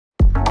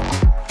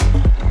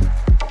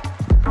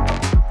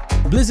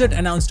Blizzard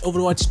announced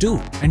Overwatch 2,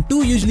 and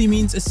 2 usually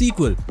means a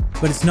sequel,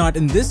 but it's not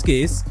in this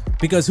case,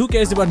 because who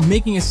cares about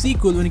making a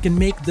sequel when you can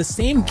make the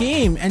same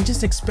game and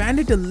just expand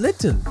it a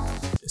little?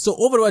 So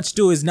Overwatch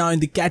 2 is now in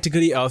the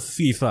category of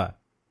FIFA.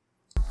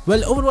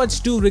 Well,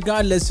 Overwatch 2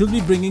 regardless will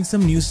be bringing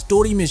some new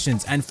story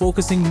missions and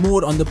focusing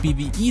more on the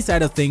PvE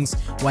side of things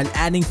while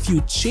adding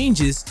few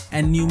changes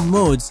and new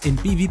modes in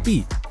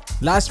PvP.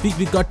 Last week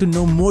we got to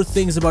know more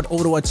things about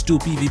Overwatch 2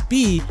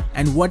 PvP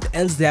and what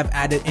else they have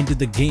added into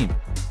the game.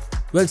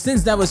 Well,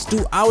 since that was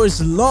 2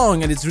 hours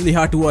long and it's really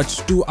hard to watch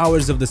 2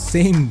 hours of the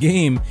same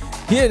game,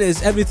 here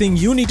is everything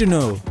you need to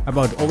know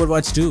about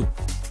Overwatch 2.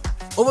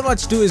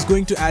 Overwatch 2 is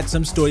going to add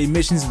some story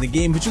missions in the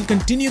game which will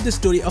continue the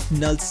story of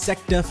Null's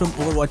sector from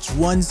Overwatch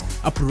 1's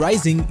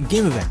Uprising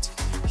game event.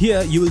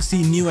 Here you will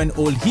see new and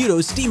old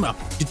heroes team up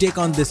to take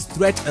on this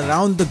threat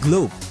around the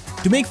globe.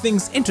 To make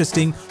things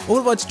interesting,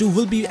 Overwatch 2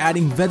 will be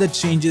adding weather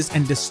changes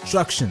and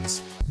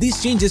destructions.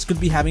 These changes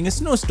could be having a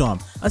snowstorm,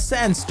 a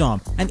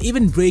sandstorm, and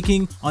even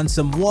breaking on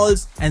some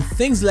walls and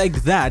things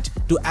like that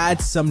to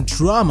add some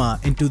drama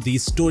into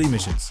these story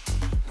missions.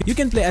 You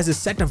can play as a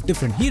set of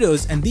different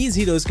heroes, and these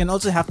heroes can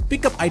also have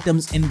pickup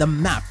items in the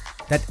map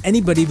that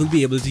anybody will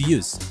be able to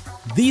use.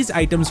 These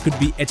items could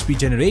be HP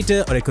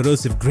generator or a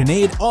corrosive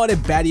grenade or a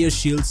barrier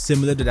shield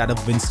similar to that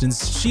of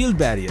Winston's shield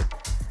barrier.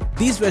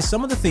 These were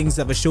some of the things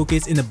that were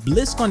showcased in a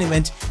BlizzCon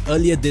event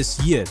earlier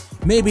this year.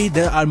 Maybe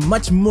there are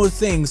much more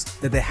things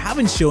that they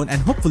haven't shown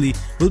and hopefully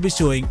will be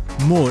showing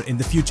more in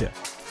the future.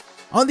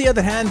 On the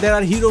other hand, there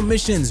are hero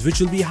missions which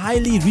will be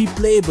highly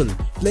replayable.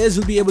 Players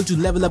will be able to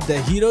level up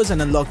their heroes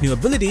and unlock new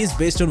abilities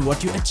based on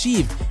what you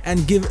achieve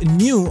and give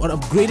new or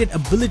upgraded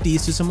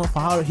abilities to some of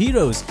our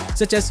heroes,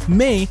 such as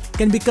Mei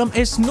can become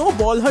a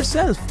snowball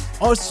herself,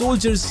 or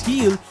Soldier's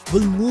heal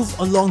will move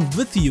along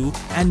with you,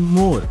 and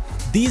more.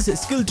 These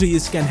skill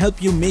trees can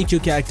help you make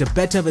your character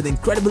better with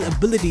incredible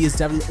abilities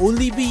that will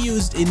only be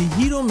used in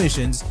hero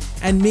missions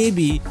and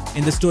maybe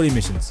in the story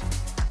missions.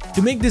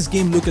 To make this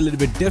game look a little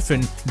bit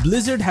different,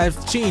 Blizzard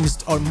have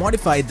changed or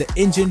modified the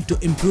engine to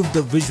improve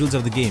the visuals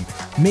of the game,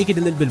 make it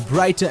a little bit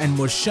brighter and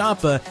more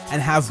sharper, and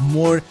have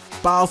more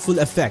powerful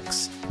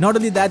effects. Not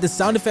only that, the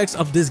sound effects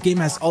of this game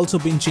has also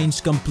been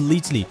changed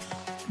completely.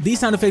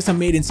 These sound effects are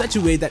made in such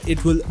a way that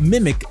it will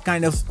mimic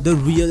kind of the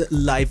real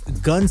life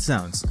gun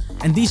sounds,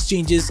 and these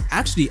changes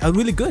actually are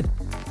really good.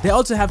 They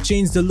also have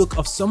changed the look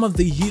of some of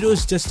the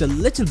heroes just a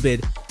little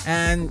bit,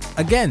 and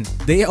again,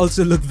 they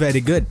also look very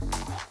good.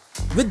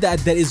 With that,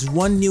 there is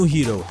one new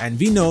hero, and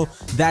we know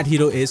that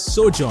hero is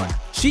Sojourn.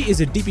 She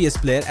is a DPS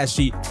player as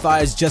she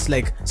fires just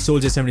like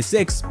Soldier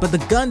 76, but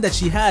the gun that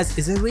she has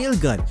is a rail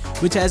gun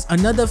which has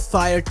another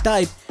fire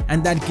type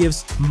and that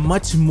gives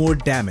much more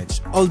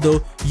damage,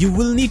 although you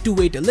will need to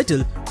wait a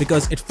little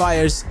because it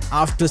fires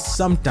after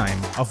some time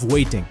of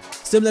waiting,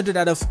 similar to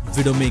that of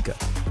Widowmaker.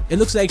 It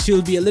looks like she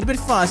will be a little bit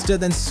faster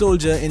than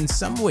Soldier in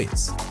some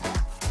ways.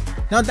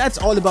 Now that's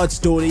all about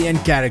story and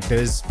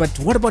characters, but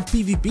what about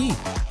PvP?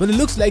 Well, it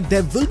looks like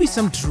there will be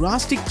some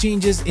drastic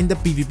changes in the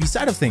PvP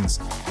side of things.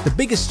 The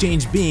biggest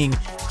change being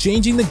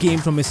changing the game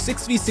from a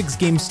 6v6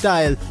 game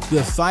style to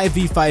a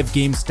 5v5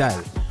 game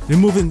style,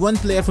 removing one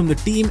player from the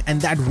team, and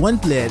that one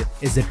player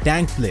is a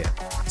tank player.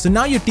 So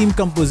now your team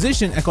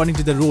composition according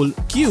to the role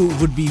queue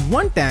would be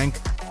 1 tank,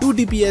 2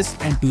 DPS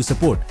and 2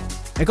 support.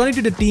 According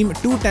to the team,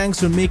 2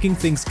 tanks were making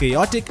things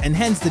chaotic and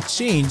hence the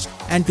change,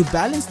 and to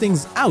balance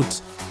things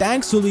out,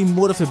 tanks will be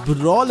more of a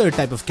brawler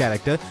type of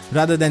character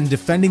rather than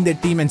defending their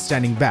team and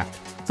standing back.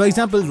 For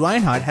example,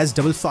 Reinhardt has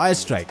double fire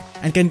strike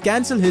and can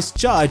cancel his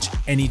charge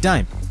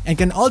anytime, and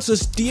can also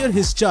steer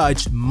his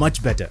charge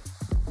much better.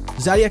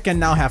 Zarya can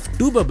now have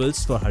 2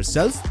 bubbles for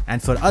herself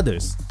and for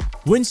others.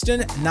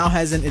 Winston now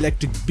has an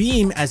electric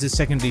beam as his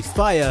secondary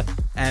fire,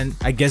 and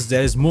I guess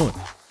there is more.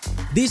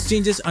 These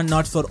changes are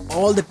not for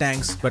all the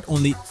tanks but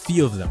only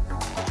few of them.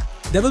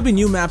 There will be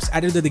new maps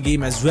added to the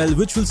game as well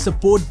which will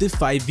support the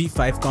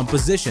 5v5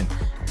 composition,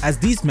 as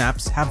these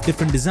maps have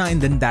different design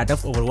than that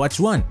of Overwatch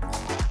 1.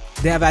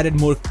 They have added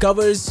more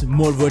covers,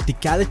 more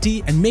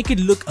verticality, and make it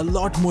look a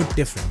lot more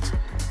different.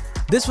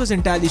 This was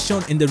entirely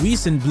shown in the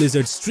recent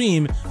Blizzard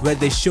stream where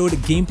they showed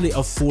gameplay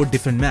of 4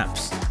 different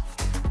maps.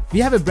 We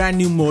have a brand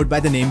new mode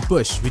by the name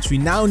Push, which we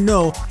now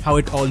know how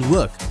it all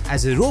works,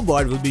 as a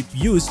robot will be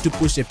used to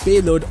push a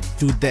payload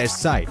to their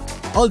side.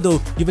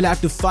 Although you will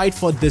have to fight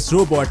for this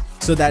robot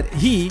so that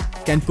he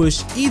can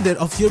push either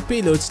of your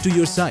payloads to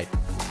your side.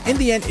 In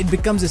the end, it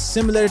becomes a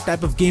similar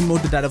type of game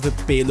mode to that of a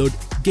payload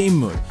game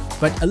mode,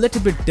 but a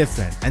little bit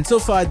different, and so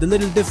far the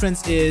little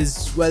difference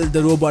is, well,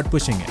 the robot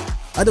pushing it.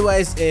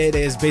 Otherwise, it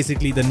is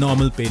basically the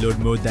normal payload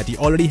mode that you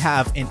already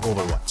have in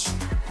Overwatch.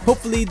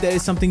 Hopefully there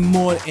is something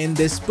more in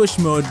this push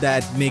mode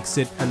that makes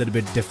it a little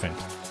bit different.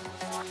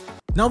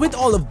 Now with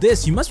all of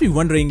this, you must be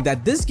wondering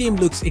that this game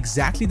looks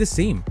exactly the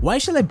same. Why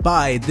shall I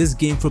buy this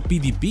game for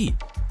PvP?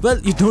 Well,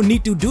 you don't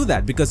need to do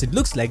that because it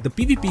looks like the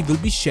PvP will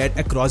be shared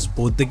across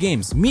both the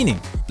games, meaning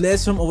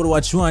players from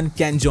Overwatch 1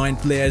 can join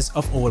players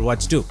of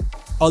Overwatch 2.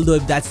 Although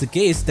if that's the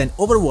case, then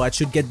Overwatch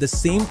should get the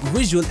same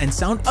visual and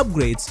sound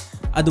upgrades,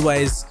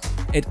 otherwise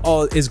it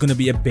all is gonna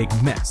be a big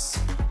mess.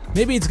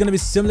 Maybe it's gonna be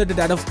similar to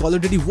that of Call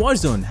of Duty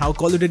Warzone, how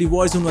Call of Duty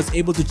Warzone was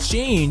able to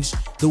change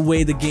the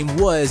way the game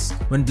was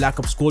when Black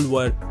Ops Cold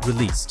War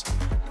released.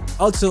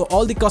 Also,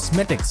 all the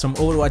cosmetics from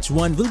Overwatch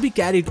 1 will be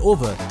carried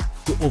over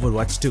to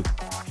Overwatch 2.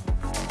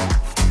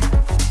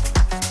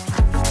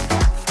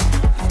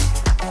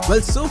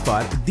 Well, so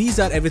far, these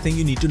are everything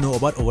you need to know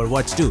about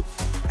Overwatch 2.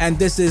 And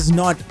this is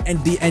not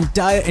the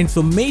entire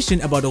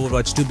information about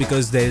Overwatch 2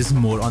 because there is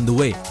more on the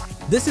way.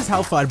 This is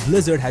how far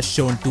Blizzard has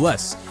shown to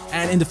us,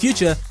 and in the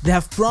future, they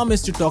have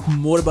promised to talk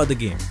more about the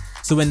game.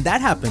 So when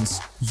that happens,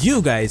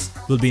 you guys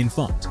will be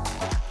informed.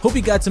 Hope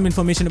you got some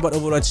information about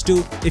Overwatch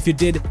 2. If you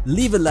did,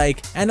 leave a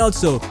like and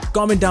also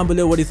comment down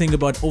below what you think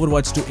about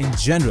Overwatch 2 in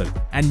general.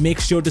 And make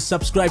sure to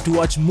subscribe to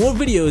watch more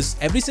videos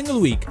every single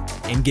week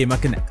in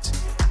GamerConnect.